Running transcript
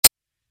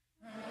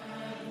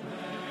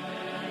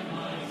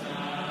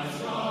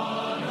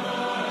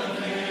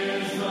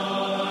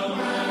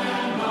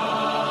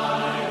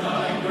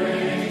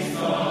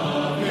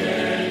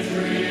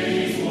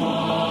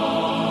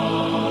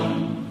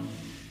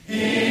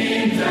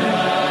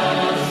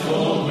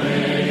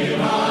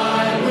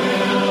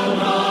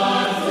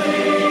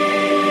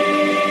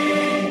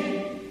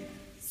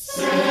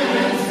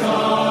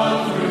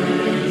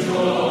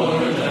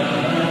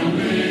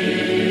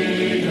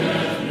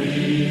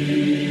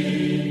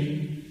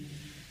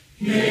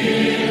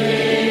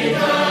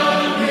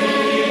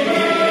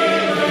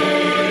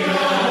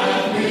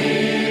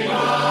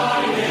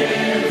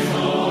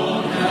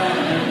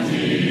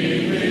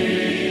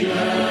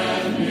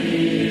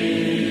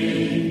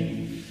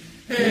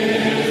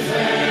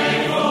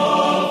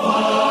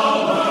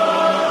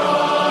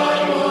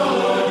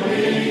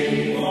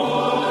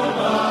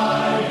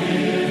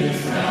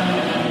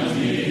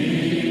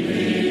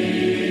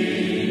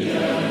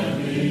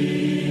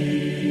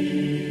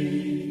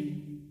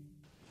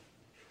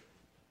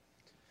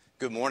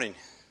Good morning.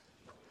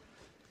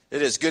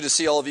 It is good to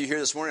see all of you here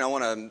this morning. I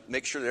want to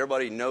make sure that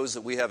everybody knows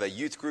that we have a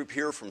youth group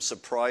here from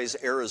Surprise,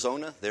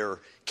 Arizona. They're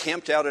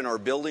camped out in our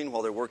building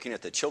while they're working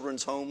at the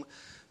children's home,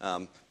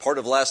 part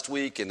of last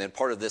week and then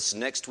part of this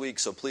next week.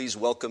 So please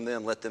welcome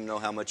them. Let them know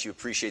how much you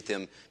appreciate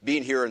them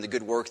being here and the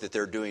good work that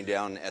they're doing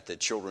down at the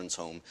children's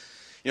home.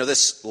 You know,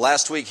 this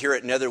last week here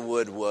at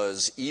Netherwood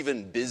was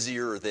even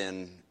busier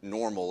than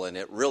normal, and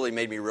it really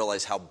made me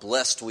realize how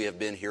blessed we have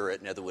been here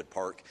at Netherwood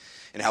Park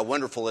and how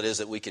wonderful it is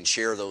that we can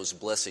share those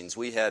blessings.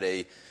 We had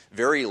a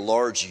very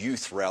large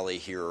youth rally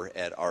here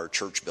at our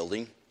church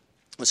building.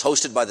 It was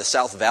hosted by the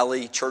South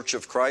Valley Church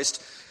of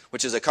Christ,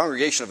 which is a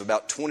congregation of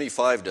about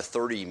 25 to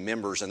 30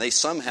 members, and they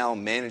somehow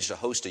managed to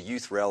host a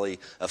youth rally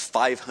of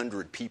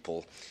 500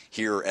 people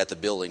here at the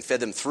building. Fed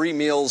them 3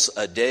 meals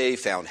a day,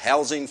 found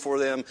housing for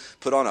them,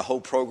 put on a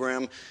whole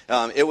program.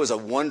 It was a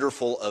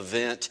wonderful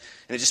event,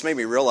 and it just made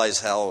me realize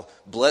how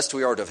blessed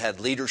we are to have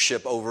had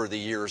leadership over the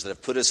years that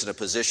have put us in a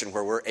position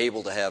where we're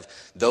able to have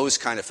those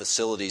kind of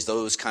facilities,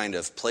 those kind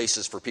of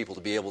places for people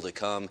to be able to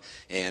come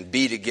and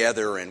be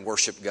together and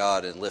worship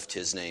God and lift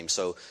His name.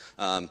 So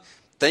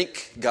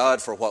thank God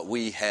for what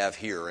we have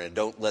here, and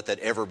don't let that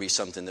ever be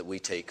something that we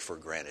take for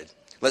granted.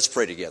 Let's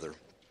pray together.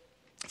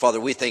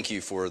 Father, we thank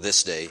you for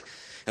this day.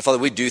 And Father,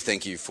 we do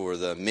thank you for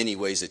the many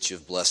ways that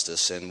you've blessed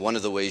us. And one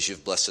of the ways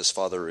you've blessed us,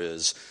 Father,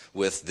 is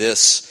with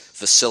this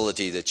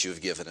facility that you've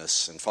given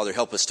us. And Father,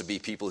 help us to be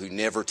people who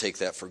never take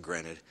that for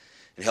granted.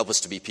 And help us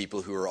to be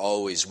people who are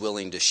always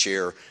willing to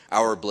share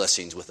our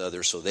blessings with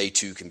others so they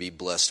too can be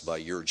blessed by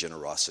your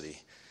generosity.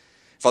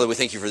 Father, we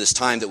thank you for this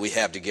time that we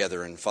have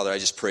together. And Father, I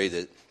just pray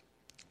that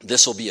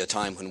this will be a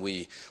time when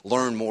we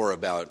learn more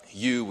about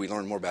you, we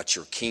learn more about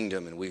your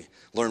kingdom, and we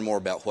learn more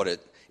about what it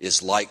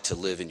is like to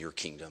live in your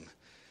kingdom.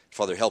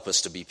 Father, help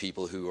us to be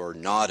people who are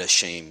not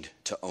ashamed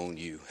to own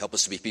you. Help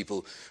us to be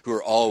people who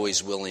are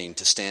always willing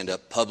to stand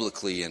up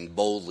publicly and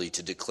boldly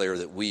to declare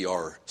that we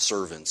are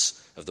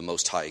servants of the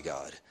Most High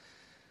God.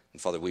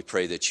 And Father, we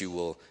pray that you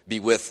will be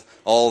with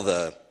all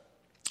the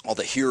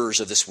hearers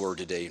of this word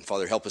today. And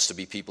Father, help us to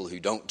be people who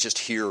don't just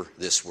hear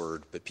this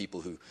word, but people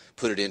who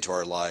put it into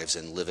our lives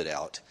and live it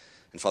out.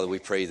 And Father, we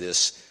pray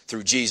this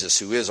through Jesus,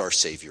 who is our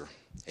Savior.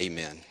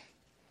 Amen.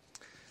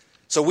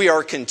 So we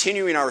are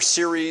continuing our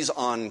series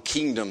on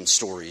kingdom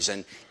stories.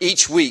 And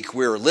each week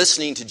we're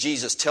listening to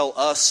Jesus tell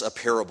us a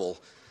parable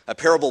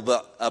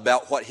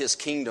about what his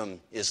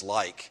kingdom is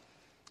like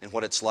and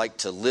what it's like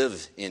to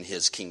live in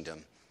his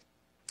kingdom.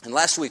 And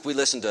last week we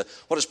listened to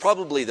what is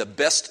probably the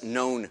best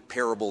known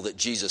parable that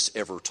Jesus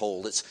ever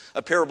told. It's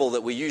a parable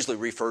that we usually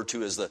refer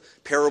to as the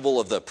parable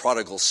of the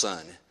prodigal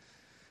son.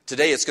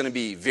 Today it's going to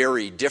be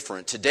very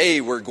different. Today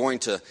we're going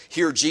to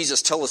hear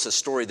Jesus tell us a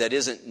story that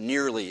isn't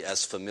nearly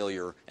as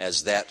familiar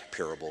as that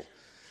parable.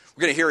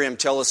 We're going to hear him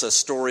tell us a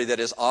story that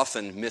is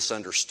often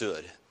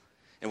misunderstood.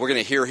 And we're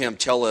going to hear him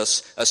tell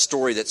us a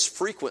story that's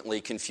frequently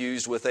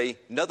confused with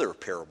another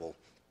parable.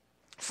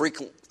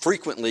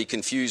 Frequently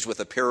confused with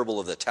a parable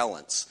of the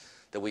talents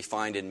that we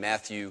find in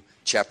Matthew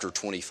chapter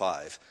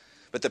 25.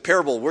 But the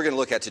parable we're going to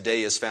look at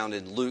today is found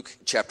in Luke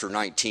chapter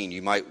 19.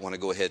 You might want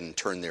to go ahead and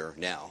turn there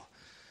now.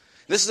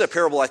 This is a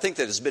parable I think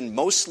that has been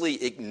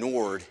mostly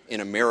ignored in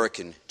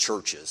American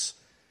churches.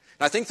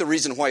 And I think the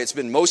reason why it's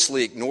been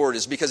mostly ignored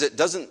is because it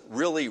doesn't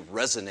really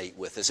resonate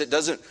with us. It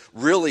doesn't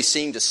really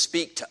seem to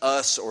speak to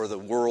us or the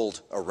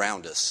world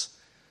around us.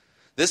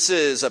 This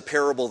is a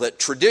parable that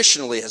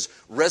traditionally has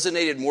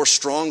resonated more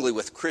strongly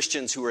with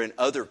Christians who are in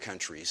other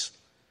countries,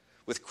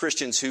 with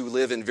Christians who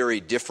live in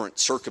very different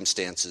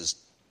circumstances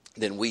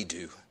than we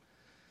do,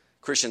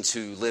 Christians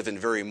who live in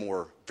very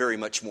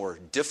much more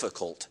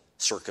difficult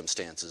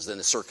circumstances than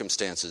the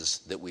circumstances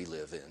that we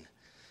live in.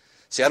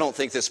 See, I don't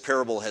think this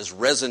parable has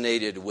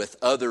resonated with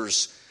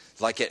others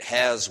like it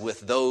has with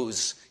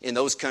those in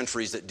those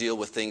countries that deal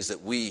with things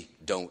that we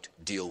don't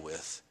deal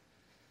with.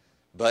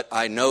 But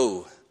I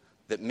know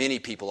that many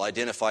people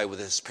identify with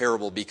this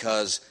parable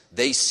because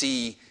they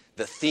see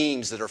the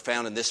themes that are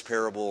found in this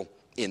parable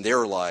in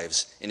their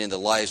lives and in the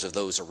lives of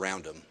those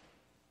around them.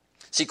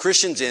 See,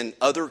 Christians in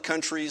other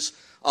countries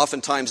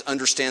oftentimes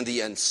understand the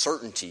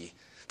uncertainty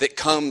that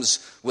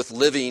comes with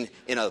living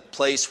in a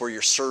place where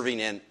you're serving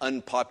an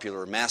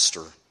unpopular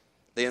master.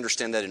 They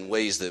understand that in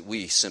ways that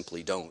we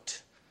simply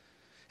don't.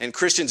 And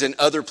Christians in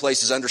other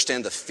places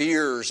understand the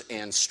fears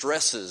and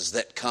stresses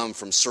that come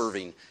from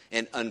serving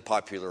an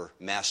unpopular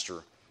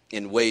master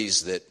in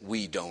ways that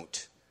we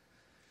don't.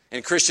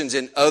 And Christians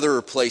in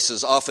other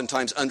places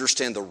oftentimes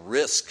understand the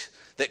risk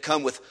that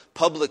come with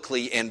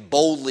publicly and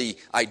boldly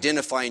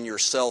identifying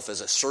yourself as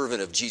a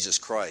servant of Jesus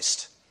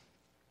Christ.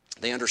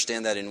 They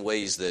understand that in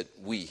ways that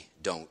we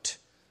don't.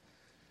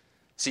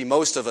 See,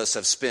 most of us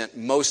have spent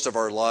most of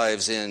our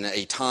lives in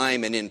a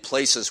time and in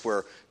places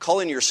where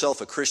calling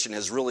yourself a Christian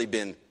has really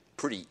been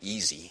pretty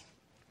easy.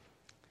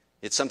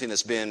 It's something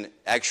that's been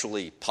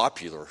actually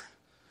popular.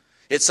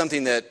 It's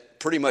something that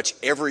pretty much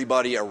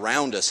everybody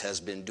around us has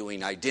been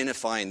doing,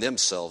 identifying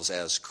themselves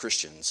as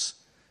Christians.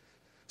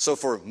 So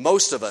for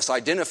most of us,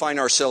 identifying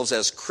ourselves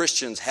as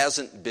Christians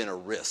hasn't been a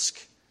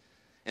risk.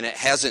 And it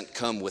hasn't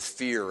come with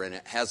fear, and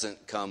it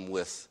hasn't come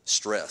with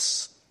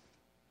stress.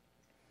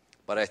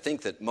 But I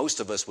think that most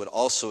of us would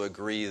also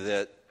agree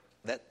that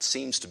that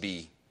seems to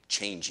be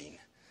changing.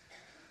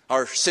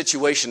 Our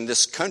situation in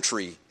this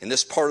country, in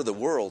this part of the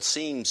world,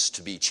 seems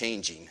to be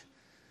changing.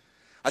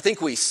 I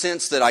think we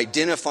sense that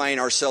identifying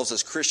ourselves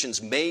as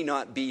Christians may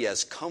not be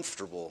as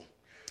comfortable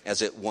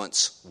as it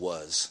once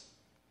was.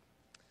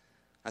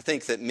 I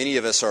think that many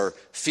of us are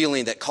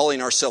feeling that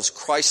calling ourselves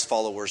Christ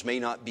followers may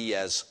not be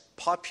as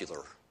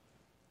popular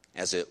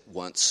as it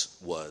once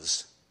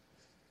was.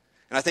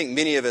 And I think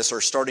many of us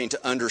are starting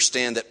to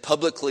understand that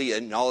publicly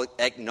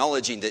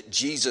acknowledging that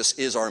Jesus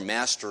is our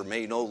master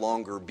may no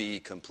longer be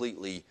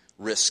completely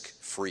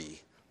risk-free.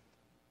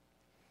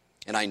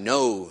 And I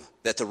know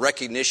that the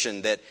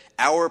recognition that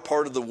our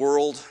part of the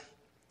world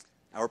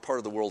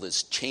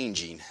is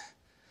changing,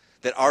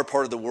 that our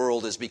part of the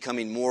world is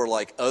becoming more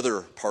like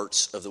other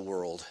parts of the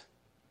world.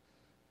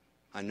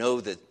 I know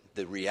that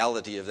the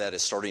reality of that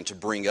is starting to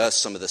bring us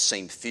some of the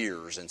same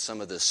fears and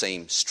some of the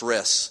same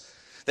stress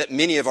that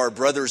many of our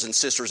brothers and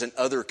sisters in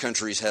other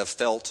countries have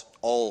felt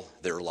all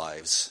their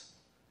lives.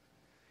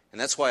 And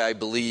that's why I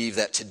believe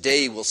that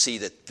today we'll see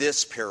that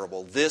this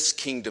parable, this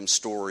kingdom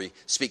story,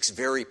 speaks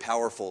very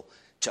powerful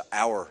to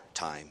our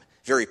time,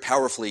 very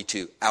powerfully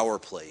to our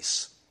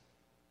place.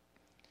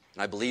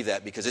 And I believe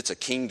that because it's a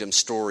kingdom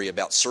story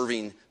about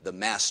serving the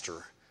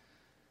master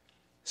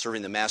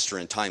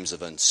in times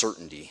of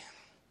uncertainty.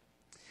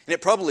 And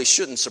it probably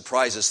shouldn't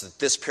surprise us that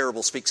this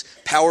parable speaks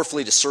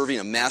powerfully to serving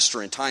a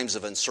master in times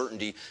of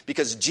uncertainty,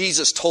 because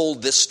Jesus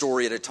told this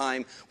story at a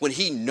time when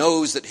he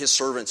knows that his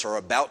servants are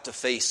about to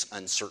face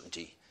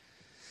uncertainty.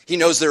 He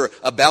knows they're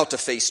about to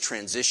face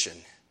transition.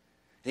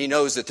 And he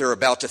knows that they're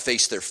about to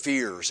face their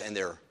fears and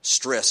their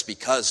stress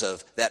because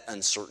of that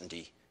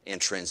uncertainty and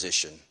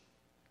transition.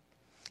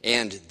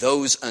 And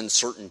those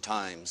uncertain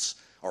times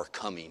are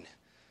coming.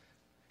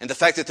 And the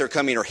fact that they're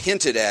coming are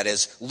hinted at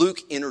as Luke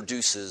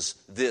introduces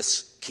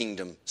this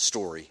kingdom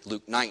story.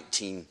 Luke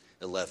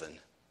 19:11.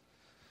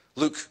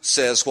 Luke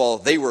says while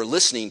they were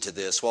listening to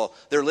this, while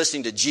they're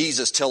listening to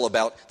Jesus tell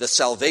about the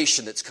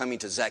salvation that's coming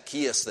to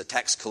Zacchaeus, the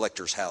tax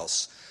collector's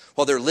house,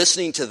 while they're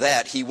listening to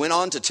that, he went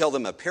on to tell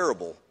them a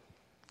parable.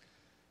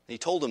 He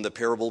told them the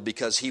parable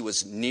because he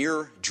was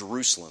near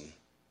Jerusalem,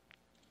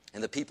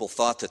 and the people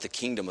thought that the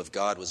kingdom of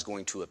God was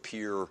going to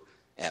appear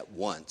at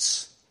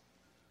once.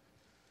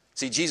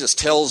 See, Jesus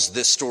tells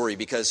this story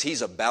because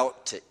he's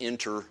about to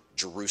enter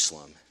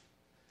Jerusalem.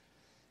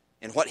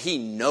 And what he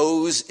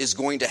knows is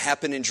going to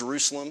happen in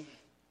Jerusalem,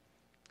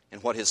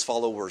 and what his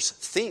followers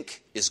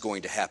think is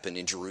going to happen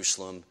in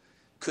Jerusalem,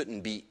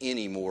 couldn't be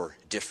any more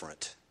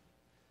different.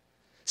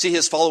 See,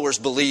 his followers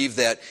believe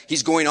that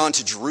he's going on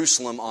to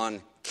Jerusalem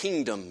on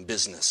kingdom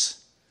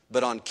business,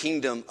 but on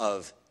kingdom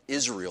of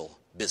Israel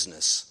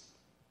business.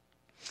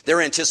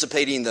 They're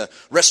anticipating the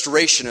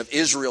restoration of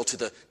Israel to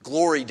the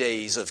glory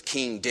days of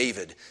King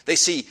David. They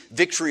see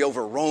victory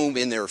over Rome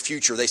in their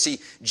future. They see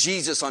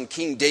Jesus on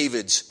King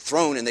David's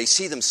throne, and they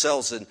see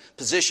themselves in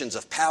positions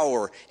of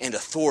power and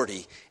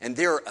authority. And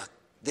they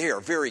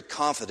are very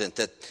confident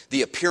that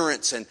the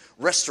appearance and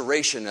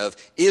restoration of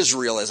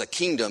Israel as a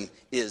kingdom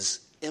is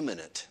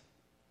imminent.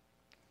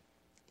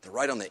 They're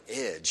right on the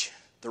edge.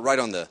 They're right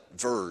on the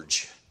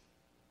verge.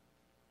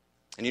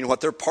 And you know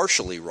what? They're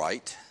partially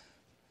right.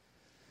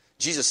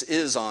 Jesus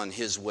is on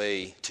his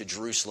way to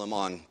Jerusalem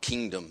on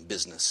kingdom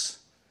business.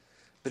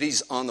 But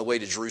he's on the way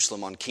to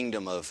Jerusalem on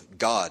kingdom of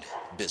God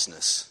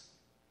business.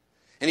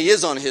 And he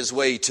is on his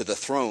way to the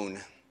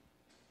throne.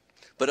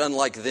 But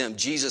unlike them,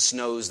 Jesus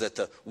knows that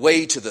the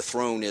way to the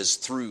throne is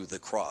through the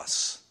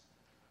cross.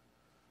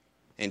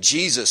 And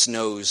Jesus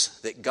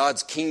knows that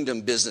God's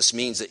kingdom business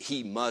means that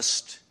he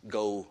must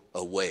go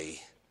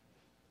away.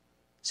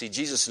 See,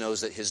 Jesus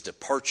knows that his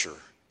departure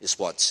is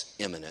what's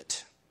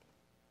imminent.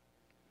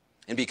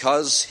 And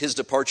because his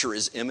departure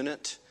is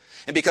imminent,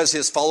 and because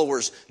his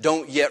followers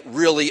don't yet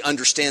really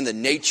understand the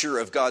nature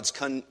of God's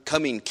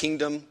coming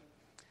kingdom,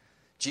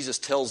 Jesus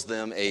tells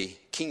them a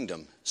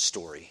kingdom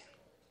story.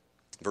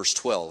 Verse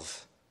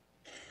 12.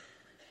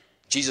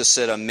 Jesus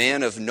said, "A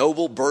man of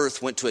noble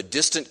birth went to a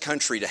distant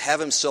country to have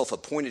himself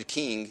appointed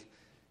king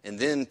and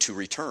then to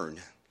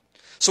return.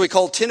 So he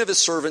called 10 of his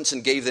servants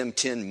and gave them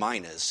 10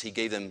 minas. He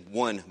gave them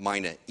 1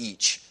 mina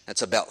each.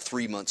 That's about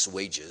 3 months'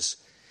 wages.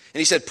 And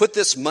he said, 'Put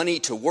this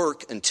money to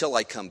work until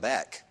I come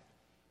back.'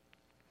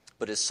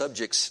 But his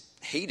subjects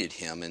hated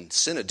him and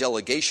sent a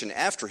delegation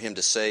after him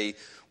to say,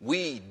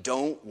 'We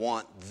don't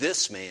want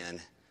this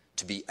man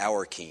to be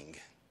our king.'"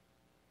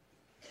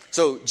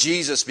 So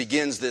Jesus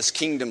begins this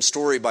kingdom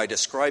story by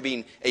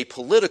describing a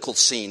political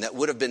scene that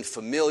would have been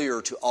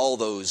familiar to all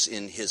those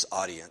in his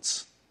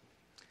audience.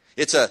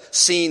 It's a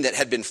scene that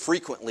had been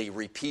frequently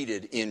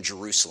repeated in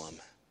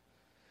Jerusalem.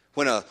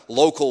 When a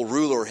local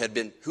ruler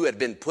who had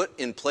been put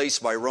in place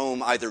by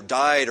Rome either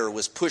died or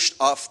was pushed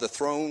off the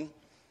throne,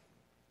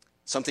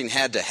 something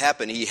had to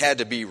happen. He had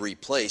to be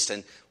replaced.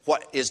 And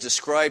what is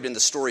described in the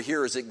story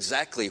here is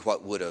exactly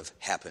what would have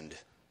happened.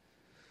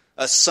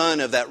 a son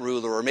of that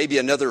ruler or maybe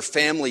another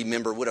family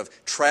member would have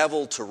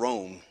traveled to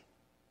Rome.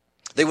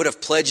 They would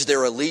have pledged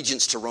their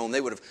allegiance to Rome.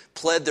 They would have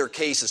pled their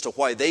case as to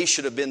why they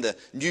should have been the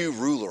new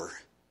ruler,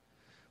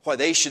 why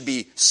they should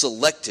be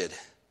selected.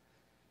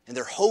 And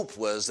their hope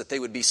was that they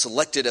would be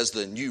selected as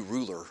the new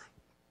ruler.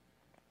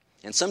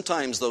 And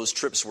sometimes those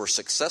trips were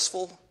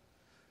successful,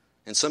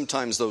 and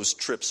sometimes those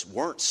trips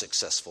weren't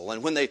successful.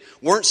 And when they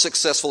weren't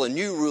successful, a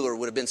new ruler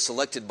would have been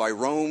selected by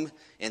Rome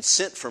and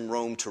sent from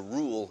Rome to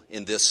rule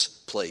in this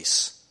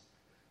place.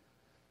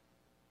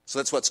 So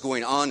that's what's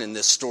going on in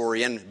this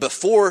story. And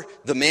before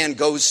the man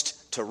goes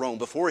to Rome,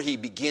 before he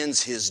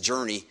begins his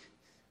journey,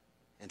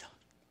 and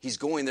he's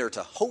going there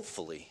to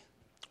hopefully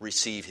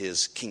receive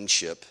his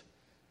kingship,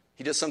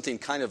 he does something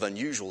kind of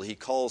unusual. He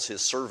calls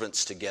his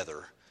servants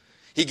together.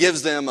 He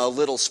gives them a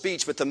little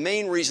speech, but the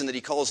main reason that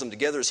he calls them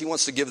together is he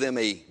wants to give them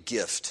a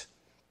gift.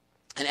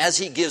 And as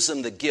he gives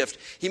them the gift,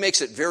 he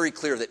makes it very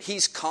clear that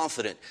he's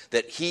confident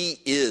that he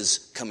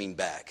is coming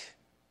back.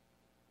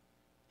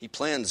 He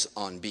plans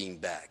on being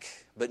back,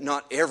 but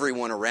not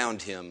everyone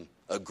around him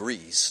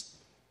agrees.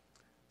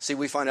 See,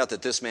 we find out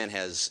that this man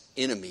has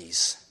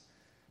enemies.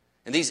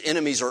 And these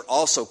enemies are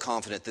also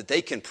confident that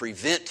they can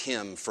prevent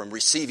him from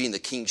receiving the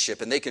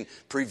kingship and they can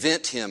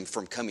prevent him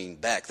from coming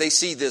back. They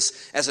see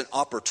this as an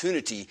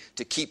opportunity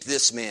to keep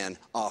this man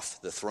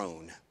off the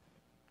throne.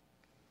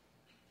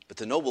 But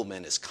the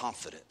nobleman is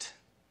confident.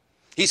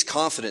 He's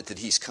confident that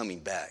he's coming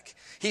back.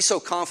 He's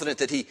so confident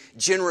that he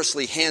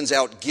generously hands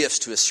out gifts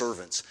to his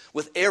servants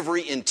with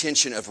every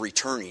intention of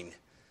returning.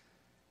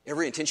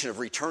 Every intention of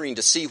returning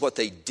to see what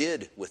they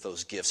did with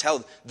those gifts,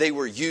 how they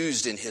were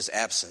used in his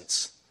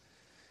absence.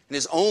 And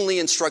his only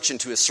instruction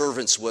to his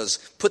servants was,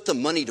 put the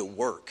money to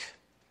work.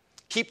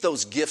 Keep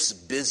those gifts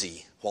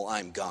busy while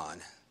I'm gone.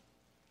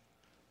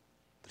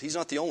 But he's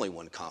not the only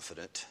one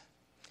confident.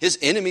 His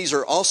enemies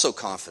are also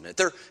confident.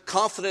 They're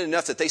confident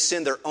enough that they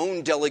send their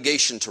own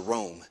delegation to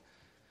Rome.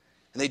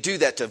 And they do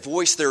that to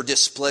voice their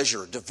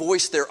displeasure, to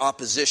voice their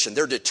opposition.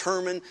 They're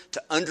determined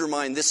to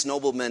undermine this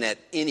nobleman at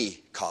any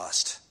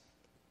cost.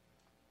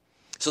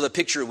 So the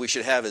picture we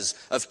should have is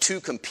of two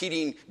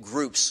competing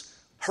groups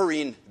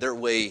hurrying their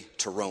way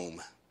to Rome.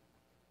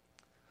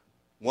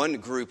 One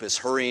group is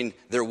hurrying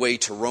their way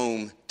to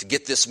Rome to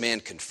get this man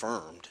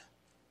confirmed,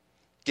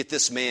 get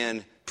this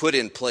man put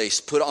in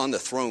place, put on the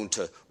throne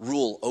to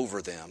rule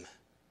over them.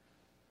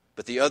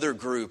 But the other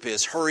group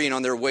is hurrying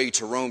on their way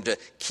to Rome to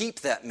keep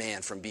that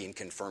man from being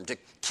confirmed, to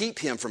keep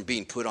him from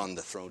being put on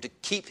the throne, to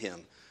keep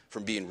him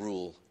from being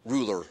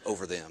ruler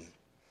over them.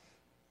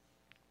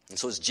 And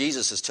so as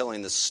Jesus is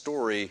telling this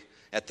story,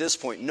 at this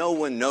point, no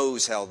one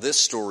knows how this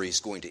story is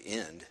going to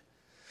end.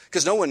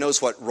 Because no one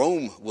knows what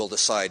Rome will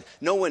decide.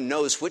 No one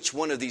knows which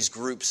one of these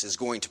groups is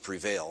going to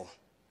prevail.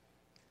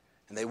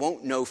 And they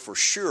won't know for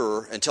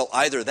sure until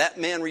either that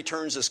man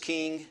returns as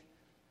king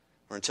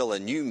or until a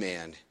new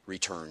man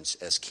returns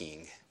as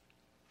king.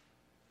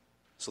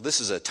 So this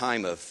is a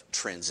time of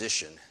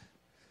transition.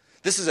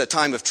 This is a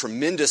time of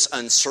tremendous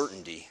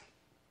uncertainty.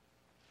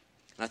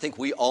 And I think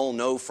we all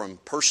know from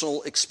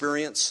personal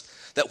experience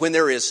that when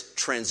there is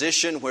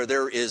transition, where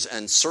there is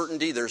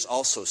uncertainty, there's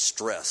also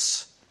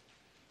stress.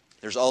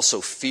 There's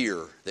also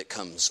fear that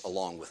comes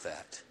along with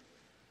that.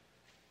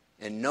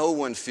 And no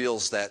one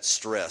feels that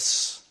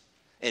stress,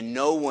 and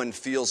no one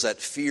feels that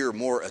fear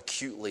more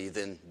acutely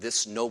than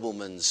this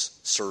nobleman's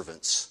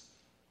servants.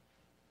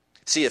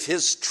 See, if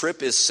his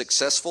trip is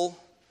successful,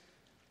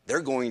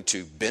 they're going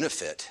to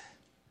benefit.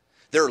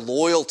 Their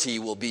loyalty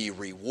will be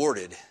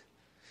rewarded.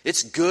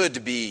 It's good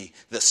to be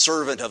the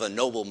servant of a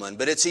nobleman,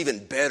 but it's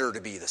even better to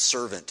be the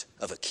servant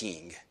of a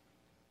king.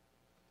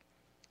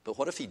 But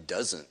what if he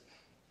doesn't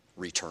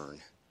return?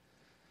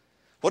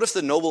 What if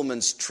the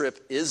nobleman's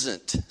trip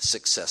isn't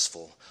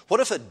successful? What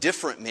if a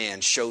different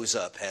man shows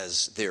up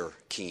as their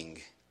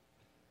king?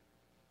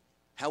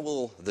 How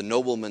will the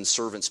nobleman's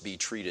servants be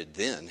treated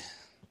then?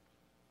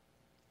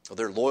 Well,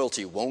 their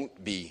loyalty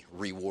won't be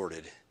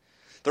rewarded.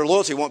 Their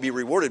loyalty won't be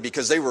rewarded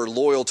because they were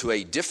loyal to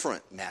a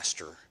different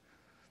master.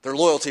 Their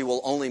loyalty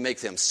will only make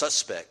them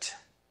suspect.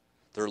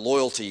 Their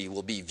loyalty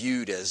will be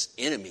viewed as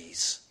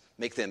enemies,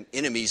 make them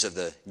enemies of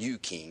the new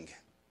king.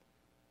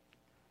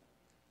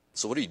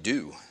 So what do you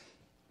do?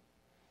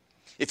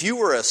 If you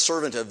were a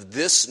servant of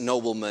this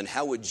nobleman,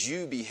 how would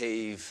you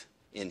behave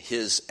in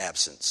his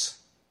absence?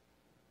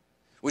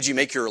 Would you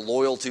make your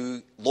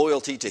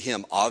loyalty to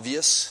him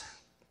obvious?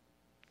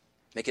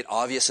 Make it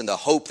obvious in the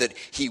hope that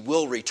he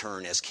will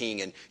return as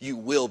king and you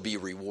will be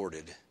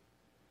rewarded?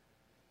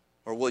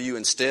 Or will you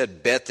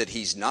instead bet that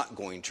he's not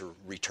going to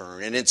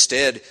return and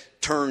instead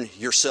turn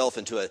yourself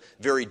into a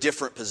very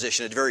different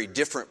position, a very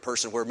different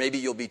person where maybe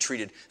you'll be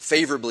treated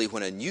favorably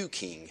when a new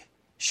king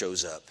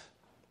shows up?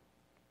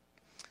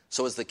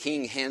 So as the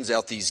king hands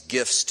out these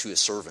gifts to his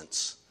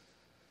servants,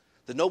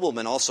 the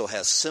nobleman also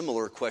has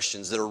similar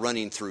questions that are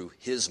running through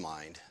his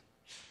mind.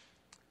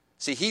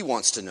 See, he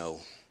wants to know.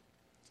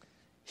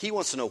 He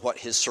wants to know what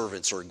his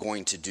servants are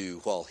going to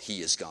do while he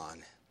is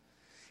gone.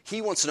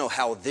 He wants to know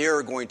how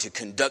they're going to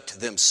conduct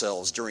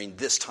themselves during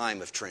this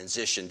time of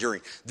transition,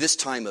 during this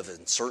time of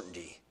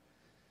uncertainty,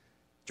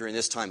 during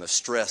this time of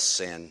stress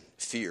and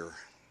fear.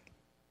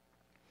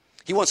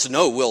 He wants to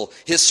know, will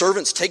his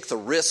servants take the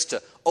risk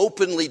to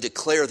openly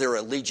declare their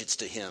allegiance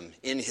to him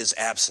in his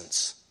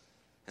absence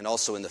and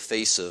also in the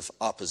face of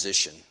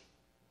opposition?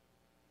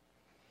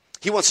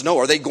 He wants to know,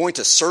 are they going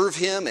to serve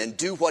him and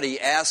do what he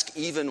asks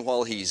even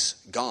while he's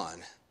gone?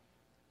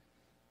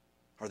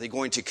 Are they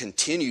going to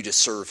continue to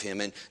serve him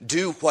and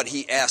do what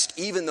he asks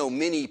even though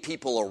many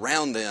people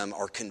around them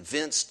are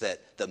convinced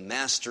that the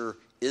master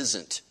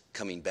isn't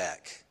coming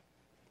back?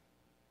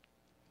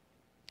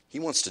 He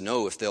wants to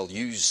know if they'll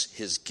use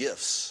his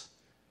gifts.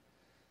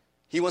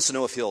 He wants to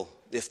know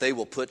if they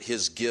will put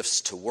his gifts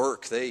to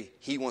work.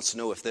 He wants to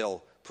know if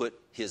they'll put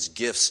his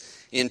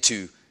gifts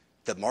into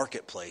the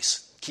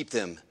marketplace, keep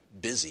them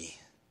busy.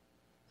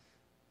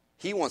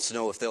 He wants to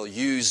know if they'll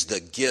use the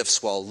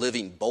gifts while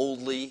living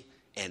boldly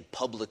and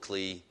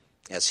publicly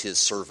as his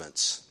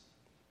servants.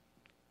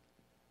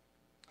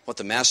 What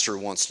the master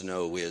wants to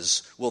know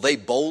is, will they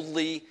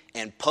boldly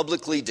and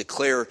publicly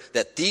declare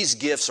that these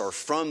gifts are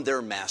from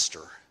their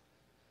master?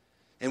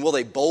 And will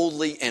they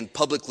boldly and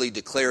publicly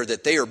declare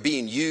that they are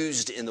being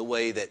used in the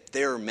way that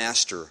their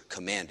master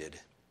commanded?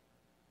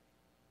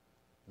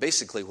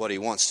 Basically, what he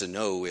wants to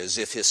know is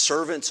if his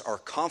servants are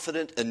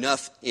confident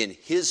enough in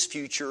his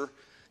future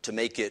to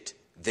make it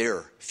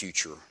their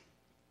future.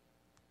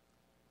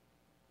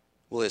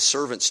 Will his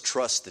servants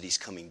trust that he's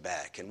coming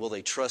back? And will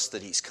they trust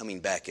that he's coming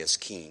back as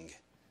king?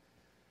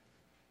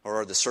 Or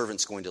are the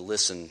servants going to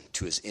listen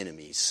to his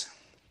enemies?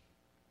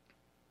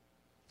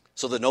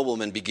 So the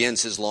nobleman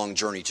begins his long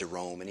journey to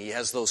Rome, and he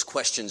has those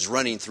questions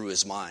running through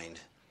his mind.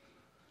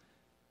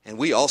 And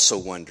we also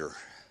wonder,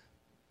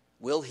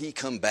 will he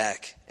come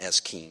back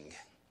as king?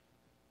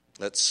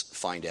 Let's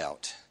find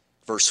out.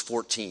 Verse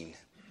 14.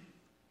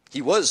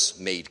 He was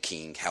made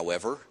king,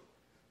 however,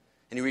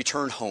 and he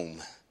returned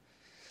home.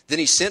 Then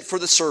he sent for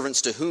the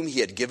servants to whom he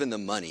had given the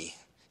money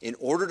in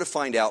order to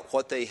find out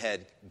what they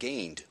had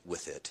gained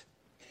with it.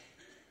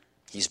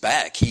 He's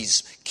back.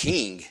 He's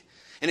king.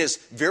 And his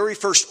very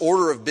first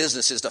order of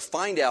business is to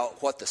find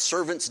out what the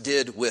servants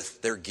did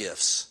with their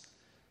gifts.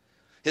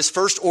 His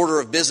first order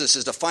of business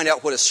is to find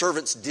out what his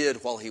servants did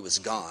while he was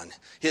gone.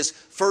 His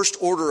first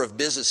order of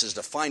business is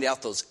to find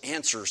out those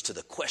answers to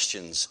the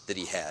questions that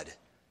he had.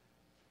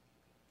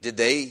 Did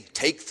they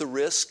take the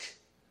risk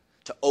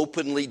to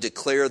openly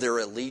declare their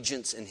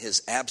allegiance in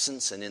his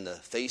absence and in the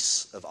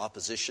face of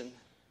opposition?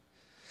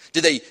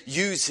 Did they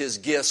use his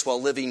gifts while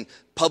living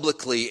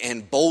publicly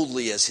and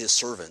boldly as his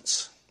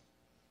servants?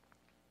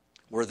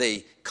 Were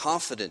they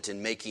confident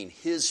in making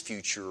his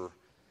future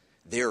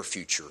their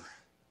future?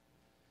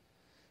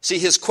 See,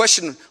 his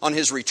question on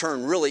his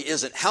return really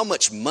isn't, how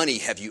much money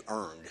have you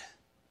earned?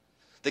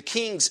 The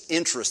king's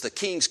interest, the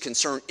king's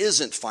concern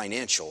isn't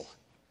financial.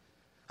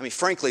 I mean,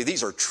 frankly,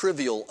 these are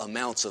trivial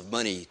amounts of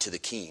money to the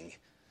king.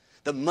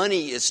 The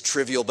money is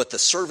trivial, but the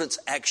servant's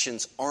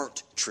actions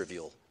aren't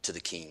trivial to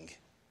the king.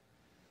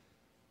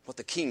 What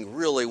the king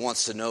really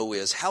wants to know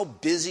is, how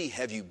busy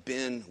have you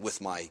been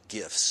with my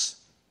gifts?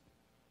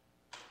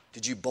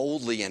 Did you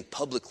boldly and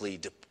publicly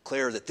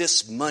declare that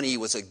this money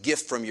was a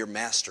gift from your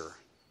master?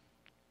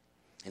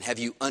 And have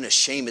you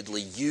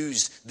unashamedly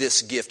used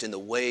this gift in the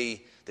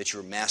way that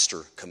your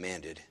master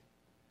commanded?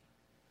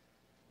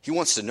 He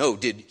wants to know,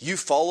 did you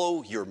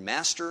follow your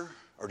master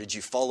or did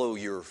you follow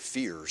your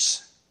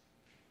fears?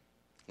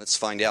 Let's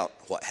find out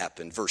what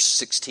happened. Verse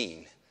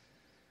 16.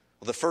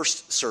 Well, the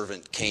first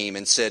servant came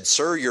and said,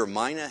 "Sir, your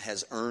mina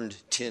has earned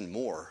 10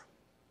 more.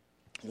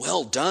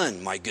 "Well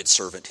done, my good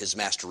servant," his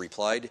master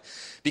replied.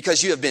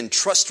 "Because you have been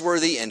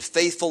trustworthy and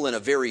faithful in a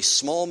very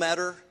small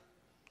matter,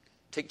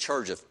 take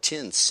charge of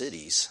 10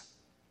 cities.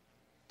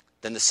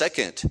 Then the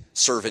second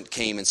servant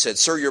came and said,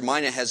 "Sir, your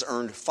mina has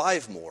earned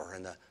 5 more.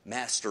 And the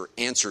master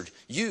answered,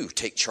 "You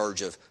take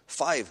charge of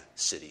 5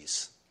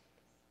 cities.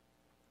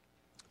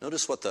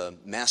 Notice what the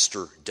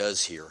master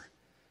does here.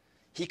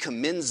 He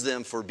commends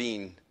them for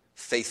being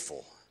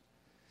faithful.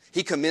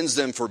 He commends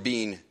them for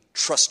being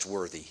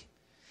trustworthy.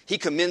 He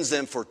commends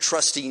them for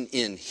trusting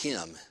in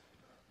him.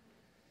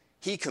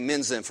 He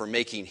commends them for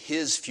making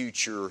his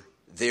future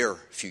their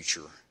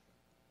future.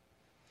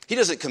 He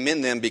doesn't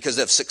commend them because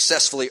they've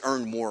successfully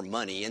earned more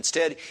money.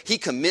 Instead, he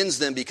commends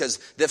them because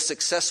they've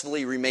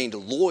successfully remained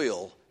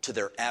loyal to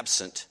their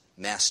absent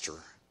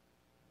master.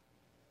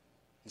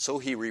 And so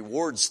he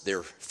rewards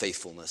their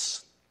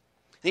faithfulness.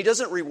 And he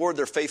doesn't reward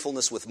their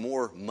faithfulness with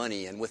more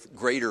money and with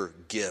greater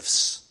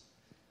gifts.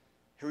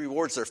 He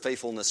rewards their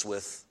faithfulness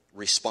with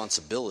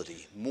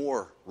responsibility,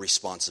 more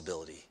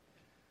responsibility.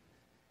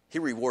 He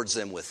rewards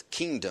them with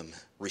kingdom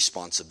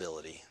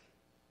responsibility.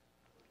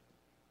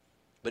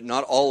 But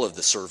not all of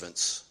the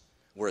servants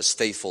were as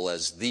faithful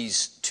as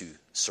these 2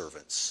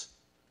 servants.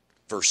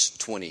 Verse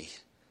 20.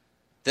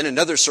 Then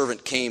another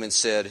servant came and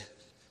said,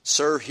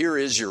 "Sir, here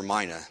is your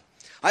mina.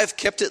 I have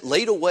kept it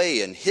laid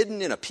away and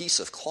hidden in a piece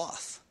of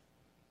cloth.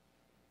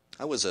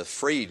 I was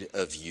afraid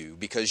of you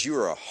because you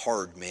are a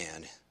hard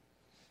man.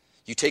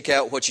 You take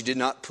out what you did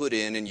not put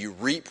in, and you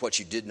reap what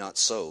you did not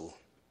sow."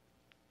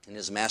 And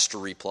his master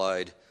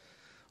replied,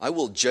 "I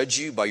will judge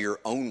you by your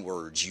own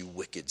words, you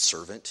wicked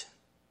servant.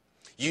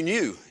 You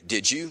knew,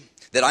 did you,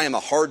 that I am a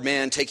hard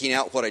man, taking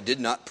out what I did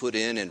not put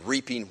in and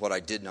reaping what I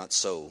did not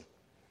sow?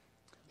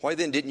 Why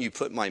then didn't you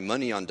put my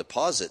money on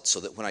deposit so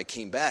that when I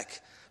came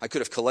back, I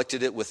could have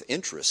collected it with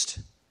interest?"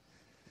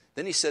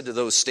 Then he said to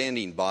those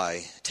standing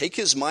by, "Take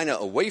his mina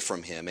away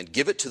from him and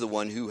give it to the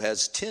one who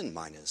has 10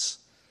 minas.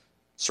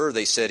 "Sir,"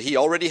 they said, "he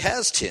already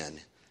has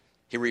 10.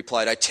 He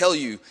replied, "I tell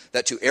you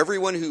that to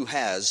everyone who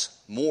has,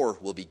 more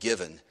will be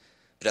given.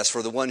 But as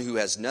for the one who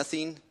has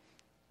nothing,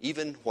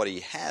 even what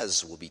he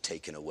has will be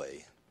taken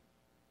away."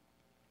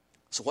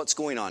 So what's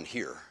going on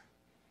here?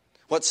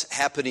 What's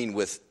happening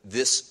with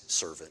this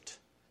servant?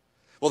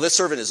 Well, this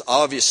servant has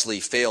obviously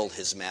failed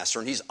his master,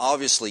 and he's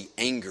obviously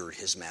angered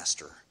his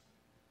master.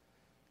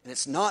 And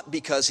it's not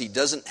because he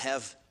doesn't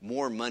have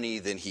more money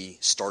than he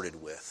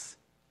started with.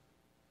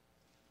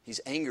 He's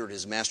angered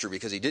his master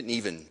because he didn't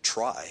even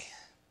try.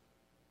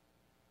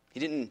 He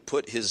didn't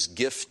put his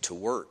gift to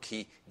work.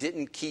 He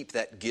didn't keep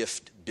that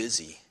gift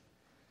busy.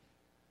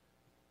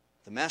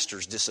 The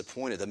master's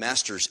disappointed. The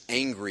master's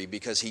angry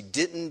because he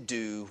didn't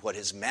do what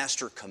his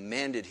master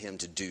commanded him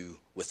to do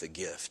with the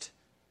gift.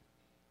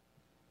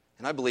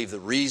 And I believe the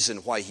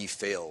reason why he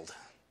failed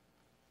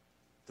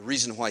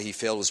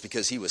was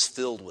because he was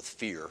filled with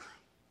fear.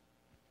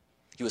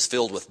 He was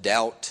filled with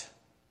doubt.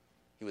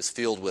 He was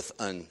filled with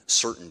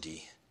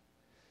uncertainty.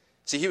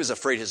 See, he was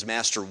afraid his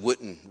master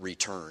wouldn't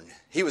return.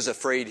 He was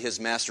afraid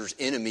his master's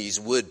enemies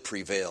would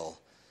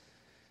prevail.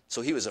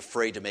 So he was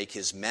afraid to make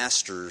his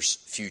master's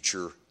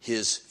future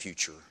his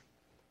future.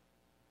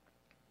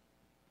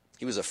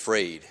 He was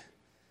afraid.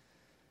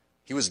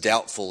 He was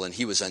doubtful and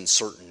he was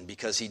uncertain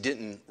because he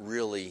didn't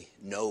really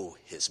know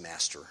his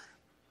master.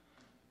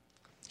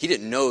 He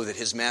didn't know that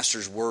his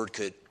master's word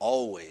could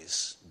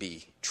always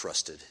be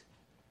trusted.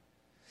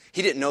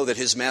 He didn't know that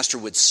his master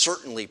would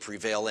certainly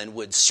prevail and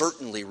would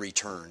certainly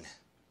return.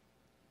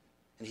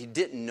 And he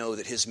didn't know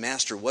that his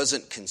master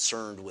wasn't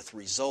concerned with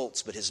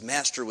results, but his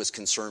master was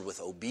concerned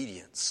with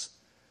obedience.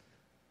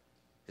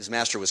 His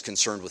master was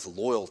concerned with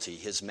loyalty.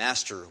 His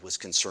master was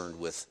concerned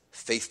with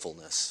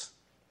faithfulness.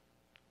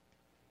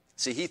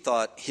 See, he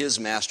thought his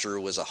master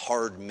was a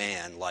hard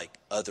man like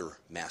other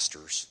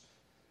masters.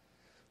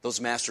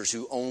 Those masters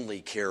who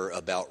only care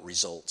about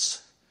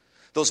results.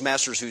 Those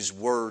masters whose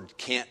word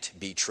can't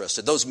be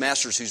trusted. Those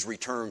masters whose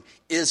return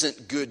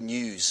isn't good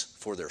news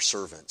for their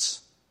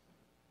servants.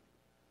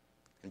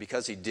 And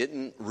because he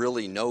didn't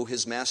really know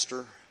his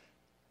master,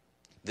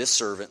 this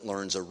servant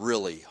learns a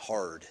really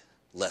hard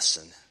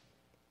lesson.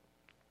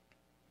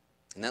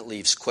 And that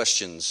leaves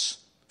questions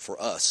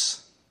for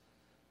us.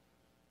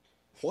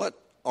 What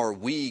are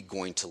we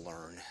going to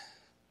learn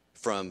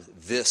from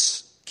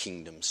this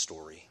kingdom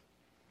story?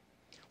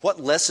 What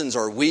lessons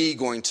are we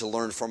going to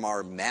learn from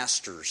our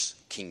master's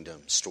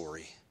kingdom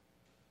story?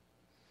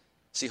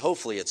 See,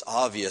 hopefully it's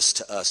obvious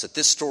to us that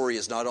this story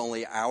is not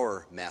only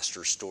our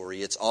master's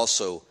story, it's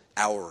also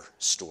our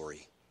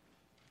story.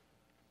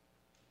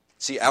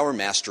 See, our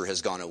master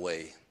has gone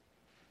away.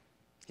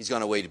 He's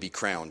gone away to be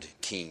crowned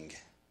king.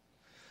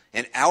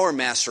 And our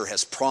master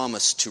has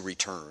promised to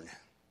return.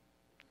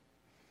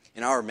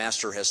 And our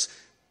master has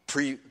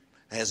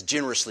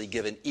generously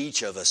given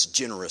each of us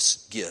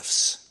generous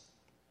gifts.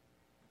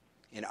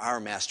 And our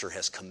master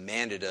has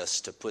commanded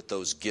us to put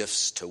those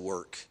gifts to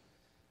work.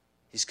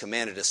 He's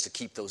commanded us to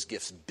keep those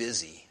gifts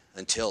busy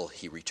until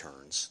he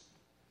returns.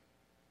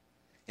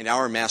 And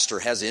our master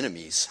has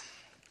enemies.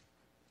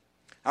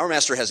 Our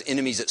master has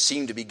enemies that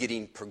seem to be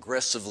getting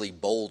progressively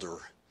bolder,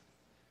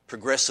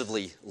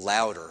 progressively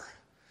louder,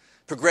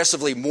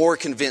 progressively more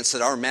convinced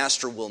that our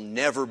master will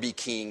never be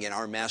king and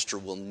our master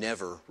will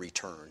never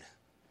return.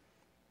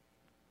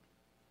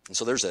 And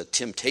so there's a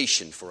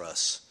temptation for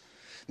us.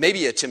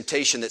 Maybe a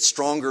temptation that's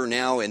stronger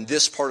now in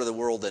this part of the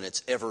world than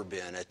it's ever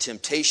been. A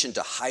temptation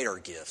to hide our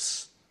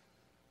gifts.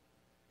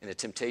 And a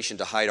temptation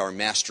to hide our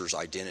master's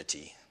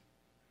identity.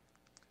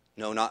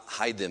 No, not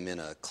hide them in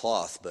a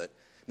cloth, but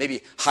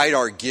maybe hide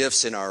our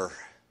gifts in our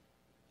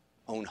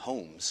own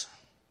homes.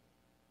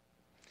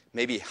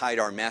 Maybe hide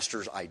our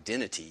master's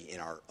identity in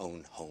our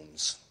own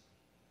homes.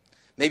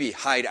 Maybe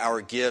hide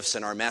our gifts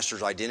and our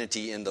master's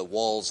identity in the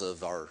walls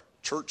of our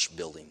church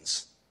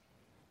buildings.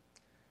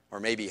 Or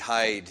maybe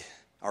hide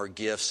our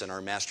gifts and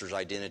our master's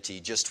identity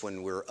just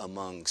when we're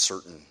among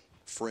certain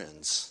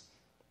friends.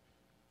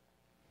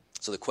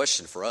 So the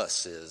question for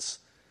us is,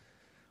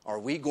 are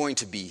we going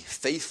to be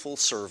faithful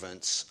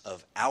servants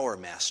of our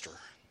master?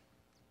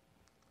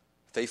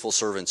 Faithful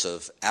servants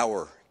of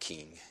our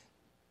king?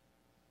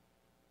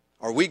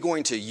 Are we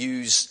going to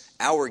use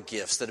our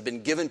gifts that have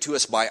been given to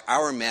us by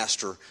our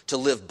master to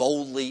live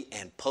boldly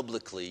and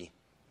publicly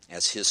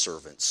as his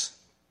servants?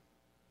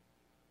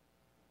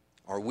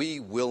 Are we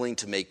willing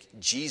to make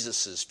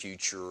Jesus'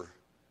 future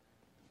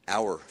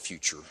our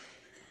future?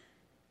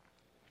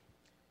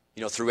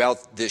 You know,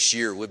 throughout this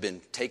year, we've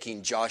been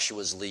taking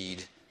Joshua's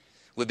lead.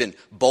 We've been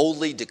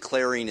boldly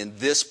declaring in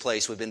this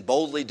place, we've been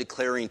boldly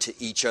declaring to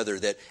each other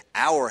that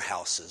our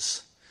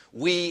houses,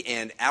 we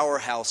and our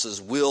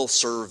houses will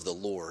serve the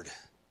Lord.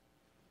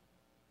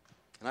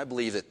 And I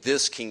believe that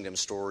this kingdom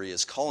story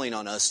is calling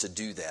on us to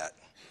do that.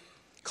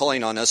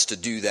 Calling on us to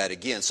do that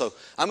again. So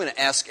I'm going to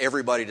ask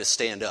everybody to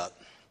stand up.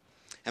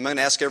 I'm going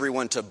to ask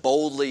everyone to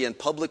boldly and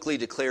publicly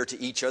declare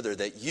to each other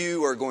that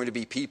you are going to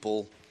be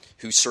people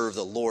who serve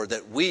the Lord,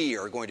 that we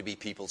are going to be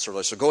people who serve the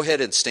Lord. So go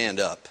ahead and stand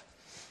up.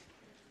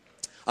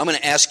 I'm going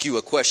to ask you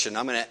a question.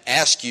 I'm going to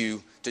ask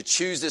you to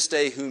choose this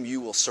day whom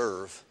you will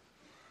serve.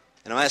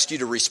 And I'm going to ask you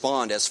to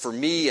respond as, for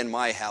me and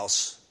my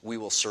house, we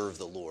will serve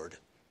the Lord.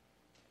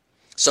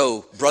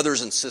 So,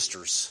 brothers and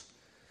sisters,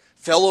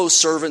 fellow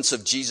servants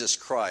of Jesus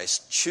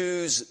Christ,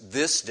 choose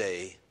this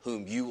day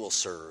whom you will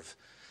serve.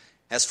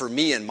 As for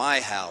me and my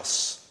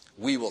house,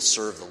 we will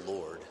serve the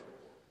Lord.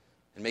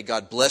 And may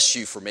God bless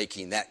you for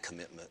making that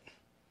commitment.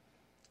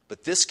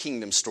 But this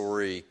kingdom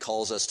story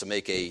calls us to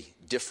make a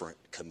different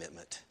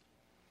commitment.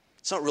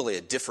 It's not really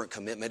a different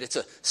commitment. It's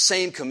a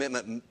same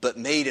commitment, but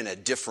made in a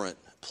different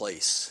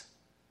place.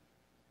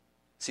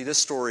 See, this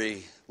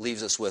story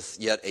leaves us with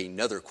yet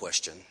another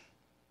question.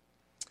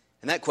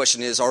 And that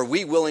question is, are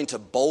we willing to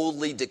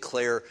boldly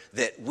declare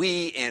that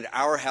we and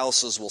our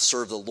houses will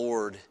serve the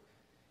Lord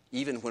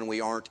even when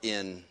we aren't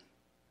in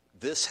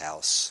this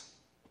house?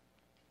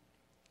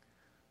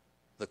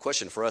 The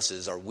question for us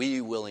is, are we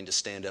willing to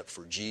stand up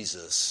for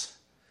Jesus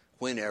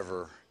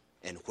whenever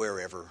and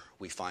wherever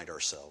we find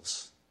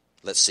ourselves?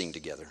 Let's sing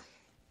together.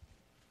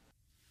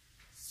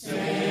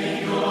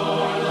 Savior,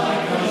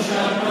 like a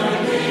shepherd.